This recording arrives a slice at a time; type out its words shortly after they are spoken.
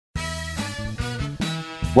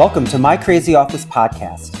Welcome to My Crazy Office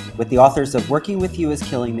podcast with the authors of Working With You Is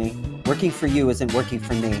Killing Me, Working For You Isn't Working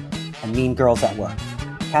For Me, and Mean Girls at Work.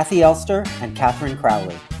 Kathi Elster and Katherine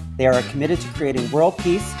Crowley. They are committed to creating world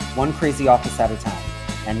peace, one crazy office at a time.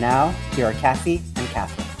 And now, here are Kathi and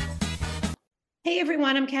Katherine. Hey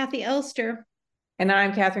everyone, I'm Kathi Elster. And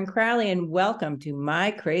I'm Katherine Crowley, and welcome to My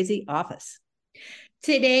Crazy Office.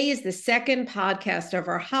 Today is the second podcast of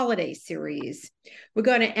our holiday series. We're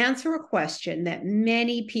going to answer a question that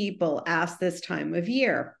many people ask this time of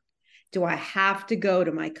year. Do I have to go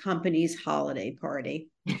to my company's holiday party?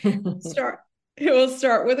 We'll start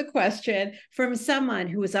with a question from someone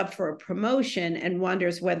who is up for a promotion and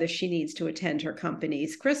wonders whether she needs to attend her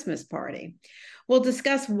company's Christmas party. We'll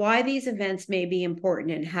discuss why these events may be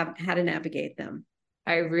important and how to navigate them.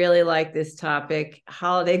 I really like this topic.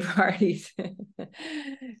 Holiday parties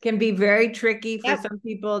can be very tricky for some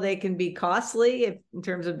people. They can be costly in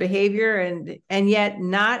terms of behavior, and yet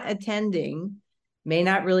not attending may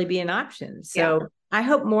not really be an option. So I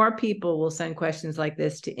hope more people will send questions like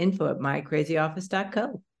this to info@mycrazyoffice.co.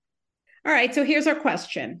 All right, so here's our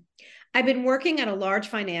question. I've been working at a large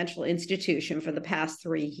financial institution for the past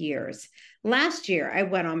 3 years. Last year, I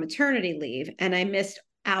went on maternity leave and I missed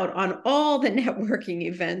out on all the networking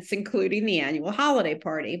events, including the annual holiday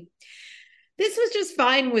party. This was just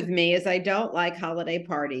fine with me as I don't like holiday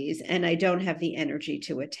parties and I don't have the energy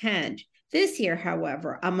to attend. This year,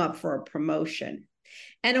 however, I'm up for a promotion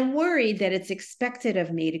and I'm worried that it's expected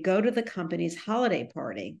of me to go to the company's holiday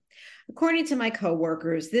party. According to my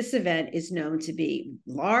coworkers, this event is known to be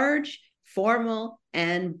large, formal,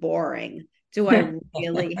 and boring. Do I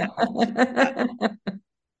really have to go?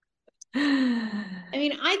 I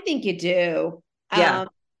mean, I think you do. Yeah.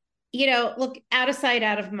 Look, out of sight,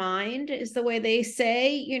 out of mind is the way they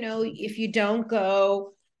say. If you don't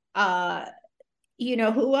go,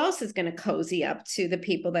 who else is going to cozy up to the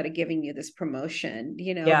people that are giving you this promotion?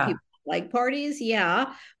 People like parties,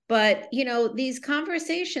 but these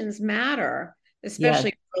conversations matter,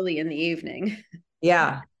 especially early in the evening.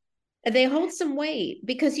 Yeah. They hold some weight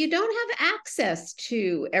because you don't have access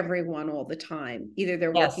to everyone all the time. Either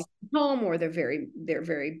they're working from home or they're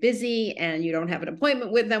very busy and you don't have an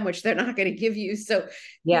appointment with them, which they're not going to give you. So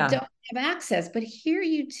you don't have access, but here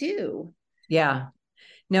you do. Yeah.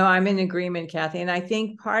 No, I'm in agreement, Kathi. And I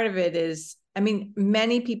think part of it is,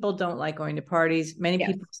 many people don't like going to parties. Many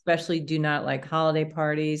people especially do not like holiday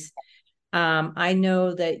parties. I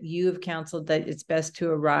know that you have counseled that it's best to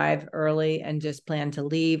arrive early and just plan to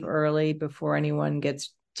leave early before anyone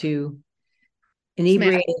gets too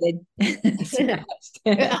inebriated.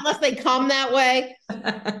 Unless they come that way.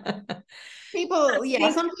 Some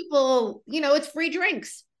people, it's free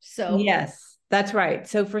drinks. So yes, that's right.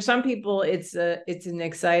 So for some people, it's an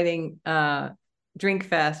exciting drink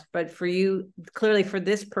fest, but for you, clearly for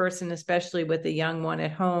this person, especially with a young one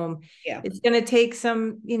at home, it's going to take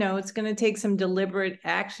some deliberate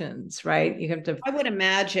actions, right? You have to, I would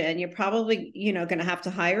imagine you're probably, going to have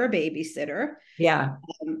to hire a babysitter. Yeah.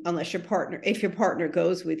 Unless if your partner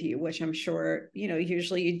goes with you, which I'm sure,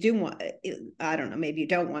 usually you do want, I don't know, maybe you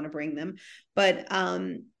don't want to bring them, but,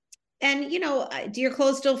 and, do your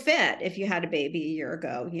clothes still fit if you had a baby a year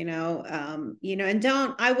ago, and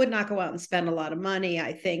I would not go out and spend a lot of money.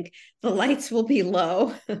 I think the lights will be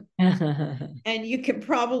low and you can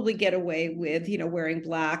probably get away with, wearing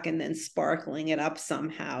black and then sparkling it up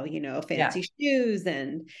somehow, fancy shoes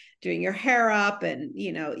and doing your hair up and,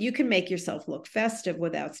 you can make yourself look festive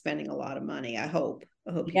without spending a lot of money. I hope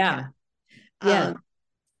you can.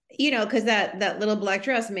 Because that little black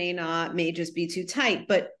dress may just be too tight,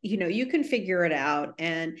 but you can figure it out.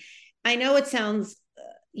 And I know it sounds,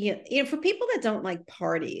 for people that don't like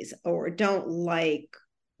parties or don't like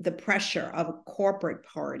the pressure of a corporate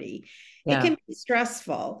party, it can be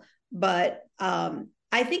stressful. But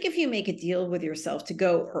I think if you make a deal with yourself to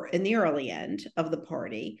go in the early end of the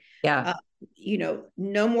party,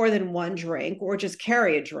 no more than one drink or just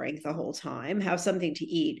carry a drink the whole time, have something to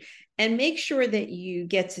eat and make sure that you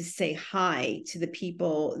get to say hi to the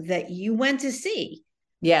people that you went to see.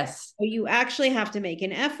 Yes. So you actually have to make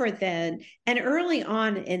an effort then. And early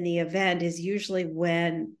on in the event is usually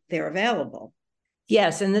when they're available.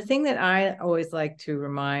 Yes. And the thing that I always like to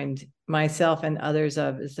remind myself and others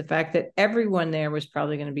of is the fact that everyone there was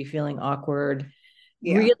probably going to be feeling awkward.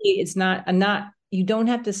 Really, it's not, you don't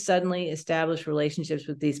have to suddenly establish relationships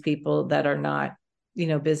with these people that are not,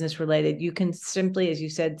 business related. You can simply, as you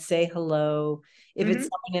said, say hello. If it's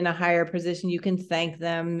someone in a higher position, you can thank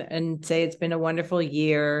them and say it's been a wonderful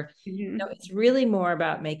year. It's really more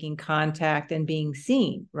about making contact and being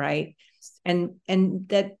seen, right? And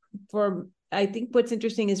that for I think what's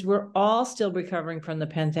interesting is we're all still recovering from the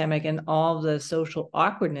pandemic and all the social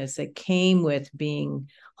awkwardness that came with being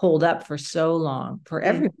holed up for so long for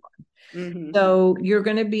everyone. Mm-hmm. So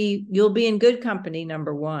you'll be in good company,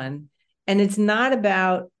 number one. And it's not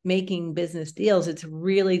about making business deals. It's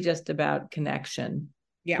really just about connection.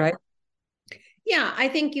 Yeah. Right. Yeah, I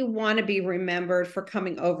think you want to be remembered for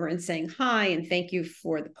coming over and saying hi and thank you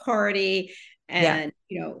for the party. And,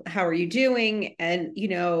 how are you doing? And,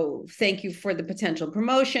 thank you for the potential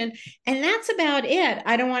promotion. And that's about it.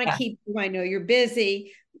 I don't want to keep you. I know you're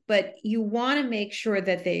busy, but you want to make sure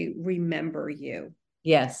that they remember you.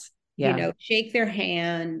 Yes. Yeah. Shake their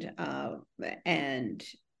hand and,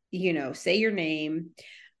 say your name.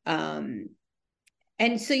 And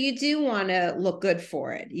so you do want to look good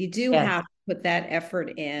for it. You do have to put that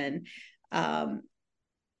effort in,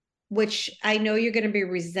 which I know you're going to be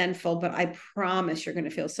resentful, but I promise you're going to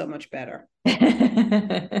feel so much better.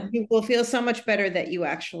 You will feel so much better that you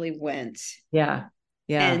actually went. Yeah.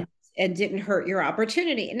 Yeah. And didn't hurt your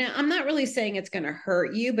opportunity. Now, I'm not really saying it's going to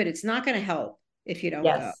hurt you, but it's not going to help if you don't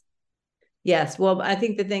go. Yes. Well, I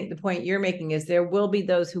think the point you're making is there will be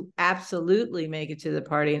those who absolutely make it to the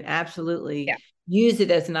party and absolutely use it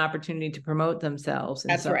as an opportunity to promote themselves.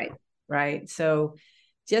 That's right. Right. So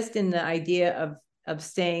just in the idea of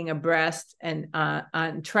staying abreast and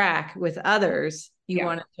on track with others, you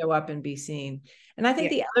want to show up and be seen. And I think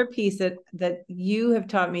the other piece that you have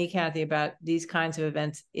taught me, Kathi, about these kinds of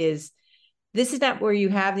events is this is not where you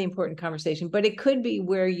have the important conversation, but it could be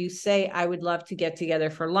where you say, I would love to get together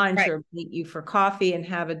for lunch or meet you for coffee and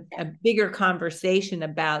have a bigger conversation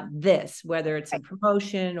about this, whether it's a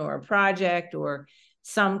promotion or a project or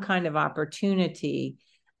some kind of opportunity.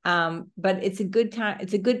 But it's a good time.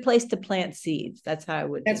 It's a good place to plant seeds. That's how I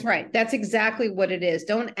would. That's right. That's exactly what it is.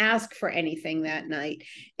 Don't ask for anything that night,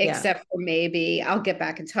 except for maybe I'll get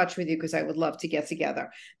back in touch with you because I would love to get together.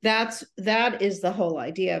 That is the whole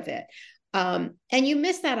idea of it. And you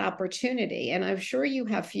miss that opportunity. And I'm sure you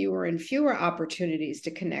have fewer and fewer opportunities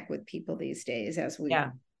to connect with people these days, as we've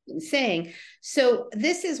been saying. So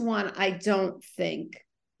this is one I don't think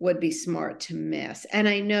would be smart to miss. And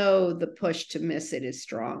I know the push to miss it is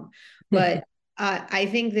strong, but I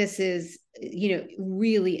think this is,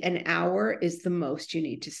 really an hour is the most you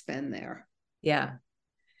need to spend there. Yeah.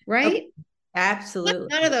 Right? Oh, absolutely.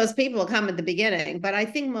 None of those people come at the beginning, but I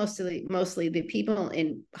think mostly the people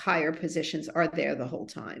in higher positions are there the whole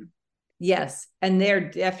time. Yes. And they're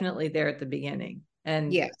definitely there at the beginning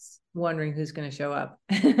and wondering who's going to show up.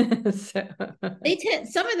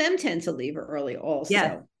 Some of them tend to leave early also.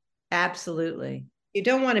 Yes, absolutely. You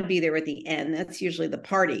don't want to be there at the end. That's usually the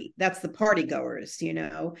party. That's the party goers,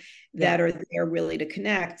 that are there really to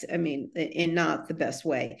connect. I mean, in not the best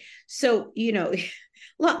way. So,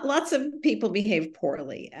 lots of people behave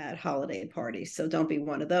poorly at holiday parties. So don't be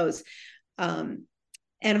one of those. And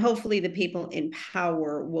hopefully the people in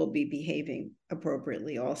power will be behaving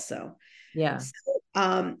appropriately also. Yeah. So,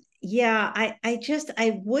 I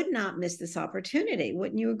would not miss this opportunity.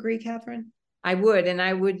 Wouldn't you agree, Katherine? I would. And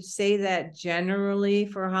I would say that generally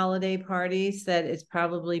for holiday parties, that it's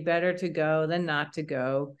probably better to go than not to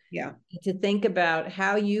go. Yeah. To think about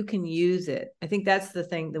how you can use it. I think that's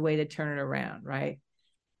the way to turn it around, right?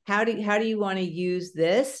 How do you want to use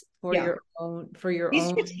this for your own, Be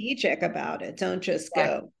strategic about it. Don't just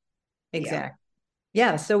go. Exactly.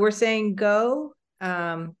 Yeah. So we're saying go,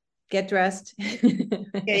 get dressed.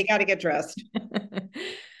 You got to get dressed.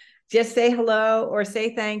 Just say hello or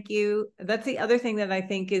say thank you. That's the other thing that I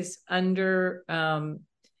think is under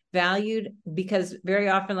valued, because very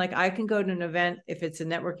often, like I can go to an event, if it's a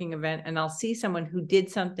networking event, and I'll see someone who did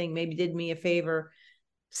something, maybe did me a favor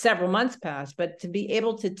several months past, but to be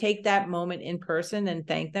able to take that moment in person and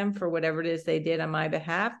thank them for whatever it is they did on my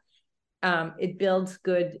behalf, it builds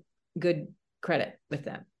good credit with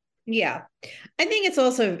them. Yeah. I think it's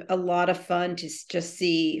also a lot of fun to just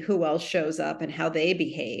see who else shows up and how they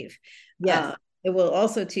behave. Yes. It will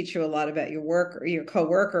also teach you a lot about your work or your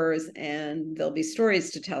coworkers, and there'll be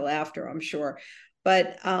stories to tell after, I'm sure.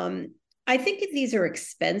 But I think these are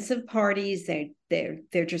expensive parties.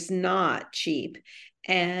 They're just not cheap.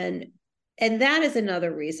 And that is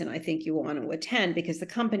another reason I think you want to attend, because the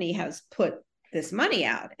company has put this money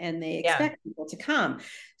out and they expect people to come.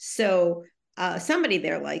 So somebody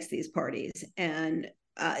there likes these parties. And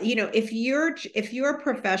if you're a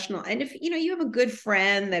professional, and if you have a good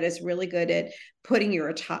friend that is really good at putting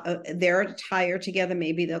their attire together,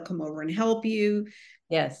 maybe they'll come over and help you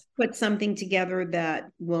put something together that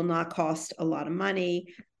will not cost a lot of money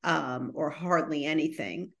or hardly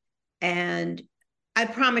anything. And I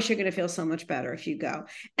promise you're going to feel so much better if you go.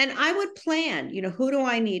 And I would plan, who do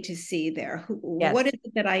I need to see there? What is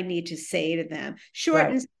it that I need to say to them? Short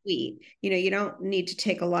and sweet. You don't need to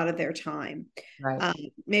take a lot of their time. Right.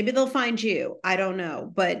 Maybe they'll find you. I don't know.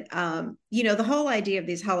 But, the whole idea of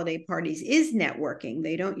these holiday parties is networking.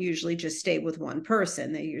 They don't usually just stay with one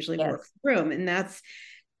person. They usually work through them. And that's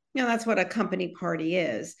what a company party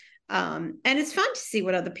is. And it's fun to see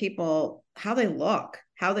what other people, how they look,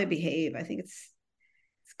 how they behave. I think it's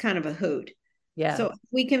kind of a hoot. Yeah. So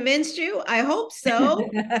we convinced you? I hope so.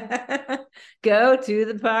 Go to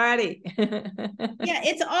the party. Yeah,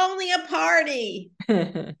 it's only a party.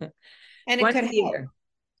 And it could help.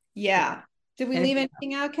 Yeah. Did we leave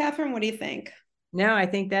anything out, Catherine? What do you think? No, I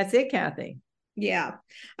think that's it, Kathy. Yeah.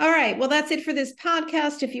 All right. Well, that's it for this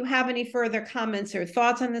podcast. If you have any further comments or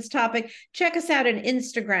thoughts on this topic, check us out on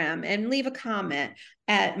Instagram and leave a comment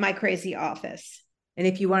at My Crazy Office. And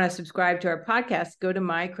if you want to subscribe to our podcast, go to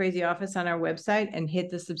My Crazy Office on our website and hit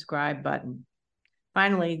the subscribe button.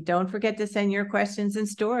 Finally, don't forget to send your questions and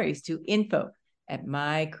stories to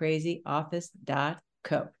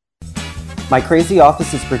info@mycrazyoffice.co. My Crazy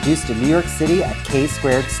Office is produced in New York City at K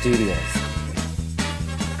Squared Studios.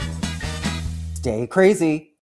 Stay crazy.